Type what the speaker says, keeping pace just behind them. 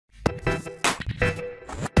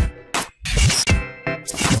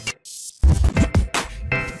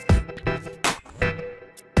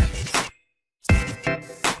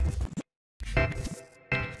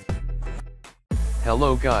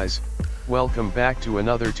Hello guys, welcome back to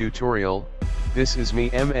another tutorial. This is me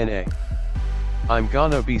MNA. I'm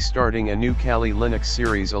gonna be starting a new Kali Linux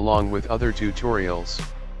series along with other tutorials.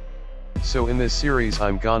 So in this series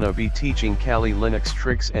I'm gonna be teaching Kali Linux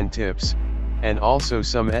tricks and tips, and also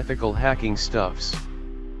some ethical hacking stuffs.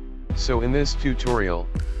 So in this tutorial,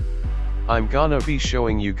 I'm gonna be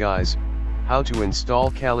showing you guys how to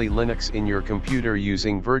install Kali Linux in your computer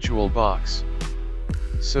using VirtualBox,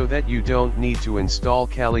 so that you don't need to install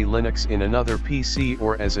Kali Linux in another PC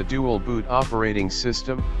or as a dual boot operating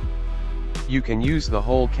system. You can use the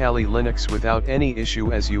whole Kali Linux without any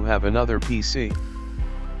issue as you have another PC.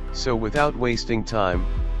 So without wasting time,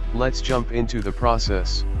 let's jump into the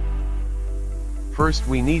process. First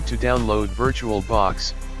we need to download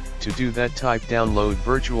VirtualBox. To do that, type download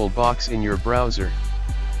VirtualBox in your browser.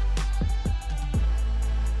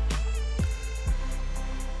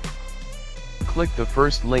 Click the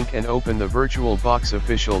first link and open the VirtualBox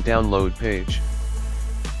official download page.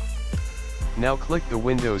 Now click the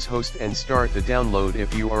Windows host and start the download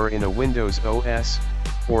if you are in a Windows OS,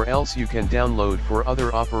 or else you can download for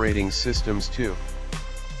other operating systems too.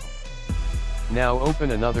 Now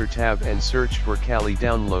open another tab and search for Kali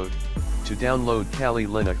download, to download Kali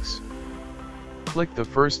Linux. Click the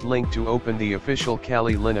first link to open the official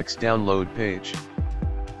Kali Linux download page.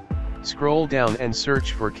 Scroll down and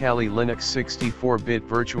search for Kali Linux 64-bit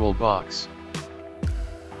VirtualBox.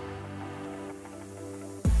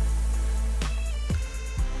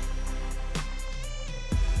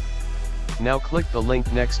 Now click the link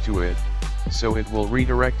next to it, so it will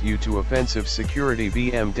redirect you to Offensive Security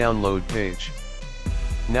VM download page.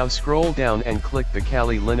 Now scroll down and click the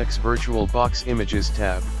Kali Linux VirtualBox Images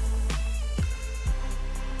tab.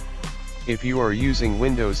 If you are using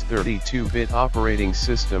Windows 32-bit operating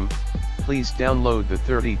system, please download the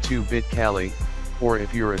 32-bit Kali, or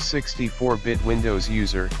if you're a 64-bit Windows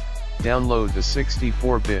user, download the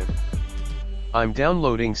 64-bit. I'm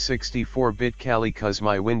downloading 64-bit Kali cause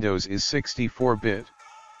my Windows is 64-bit.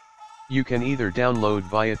 You can either download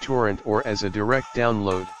via torrent or as a direct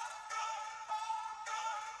download.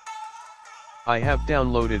 I have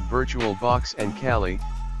downloaded VirtualBox and Kali.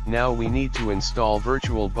 Now we need to install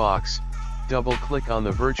VirtualBox. Double-click on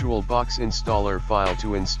the VirtualBox installer file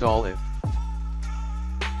to install it.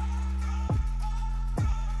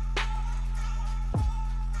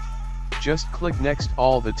 Just click Next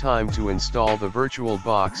all the time to install the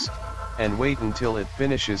VirtualBox, and wait until it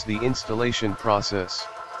finishes the installation process.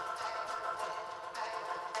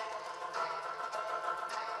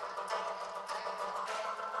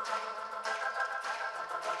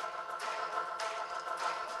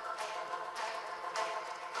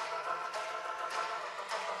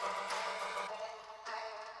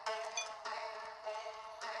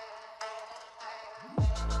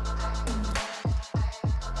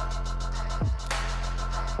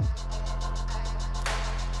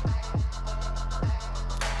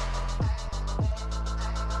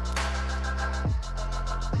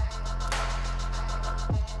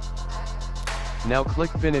 Now click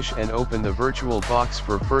Finish and open the VirtualBox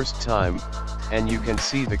for first time, and you can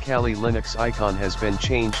see the Kali Linux icon has been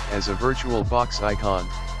changed as a VirtualBox icon.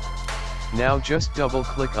 Now just double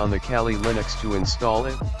click on the Kali Linux to install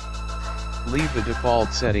it. Leave the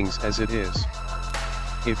default settings as it is.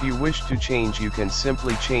 If you wish to change, you can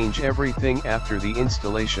simply change everything after the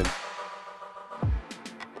installation.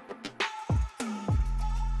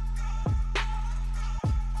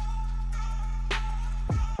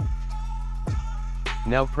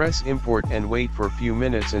 Now press import and wait for a few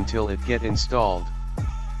minutes until it get installed.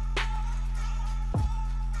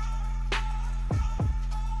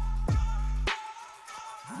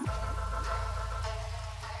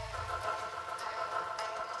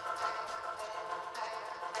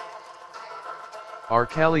 Our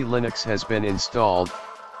Kali Linux has been installed,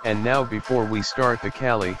 and now before we start the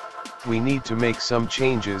Kali, we need to make some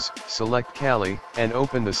changes. Select Kali and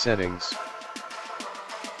open the settings.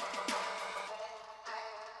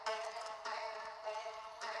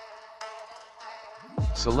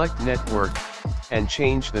 Select Network, and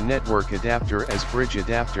change the network adapter as Bridge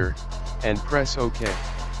Adapter, and press OK.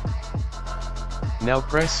 Now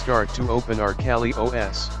press Start to open our Kali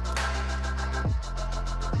OS.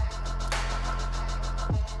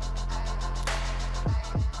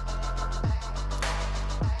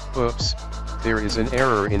 Oops, there is an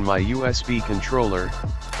error in my USB controller.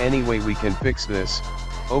 Anyway, we can fix this.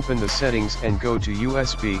 Open the settings and go to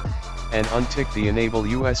USB, and untick the Enable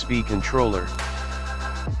USB controller.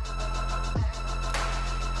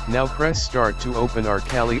 Now press start to open our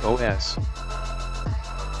Kali OS.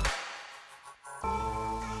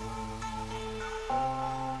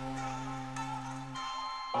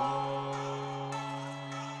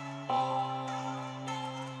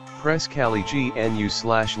 Press Kali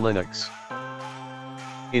GNU/Linux.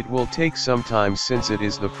 It will take some time since it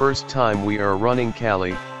is the first time we are running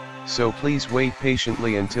Kali, so please wait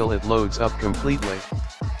patiently until it loads up completely.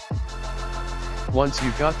 Once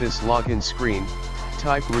you got this login screen,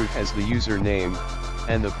 type root as the username,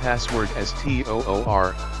 and the password as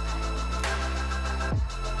TOOR.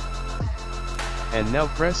 And now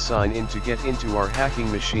press sign in to get into our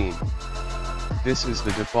hacking machine. This is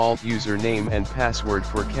the default username and password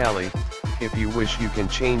for Kali. If you wish you can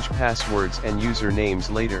change passwords and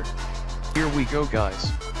usernames later. Here we go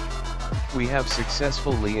guys. We have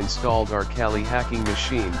successfully installed our Kali hacking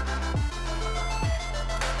machine.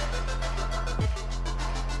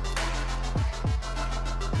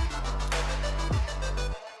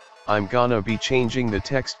 I'm gonna be changing the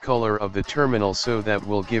text color of the terminal so that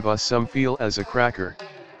will give us some feel as a cracker.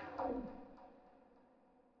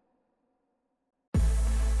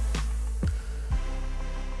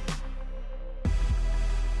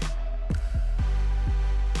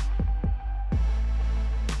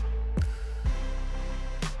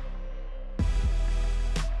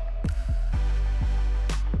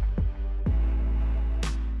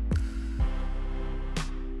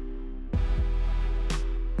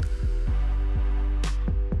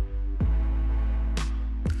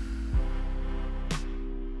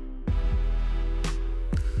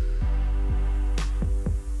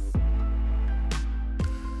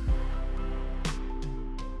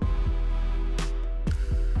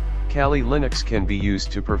 Kali Linux can be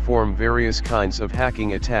used to perform various kinds of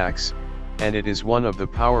hacking attacks, and it is one of the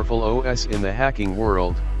powerful OS in the hacking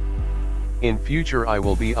world. In future I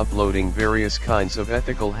will be uploading various kinds of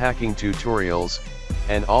ethical hacking tutorials,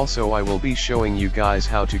 and also I will be showing you guys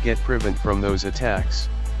how to get prevent from those attacks.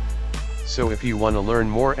 So if you want to learn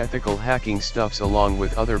more ethical hacking stuffs along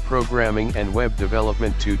with other programming and web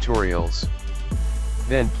development tutorials,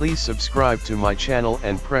 then please subscribe to my channel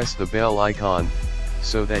and press the bell icon,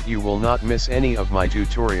 so that you will not miss any of my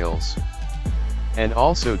tutorials. And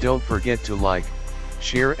also don't forget to like,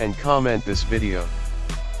 share and comment this video.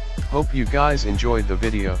 Hope you guys enjoyed the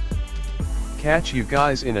video. Catch you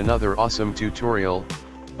guys in another awesome tutorial.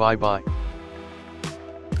 Bye bye.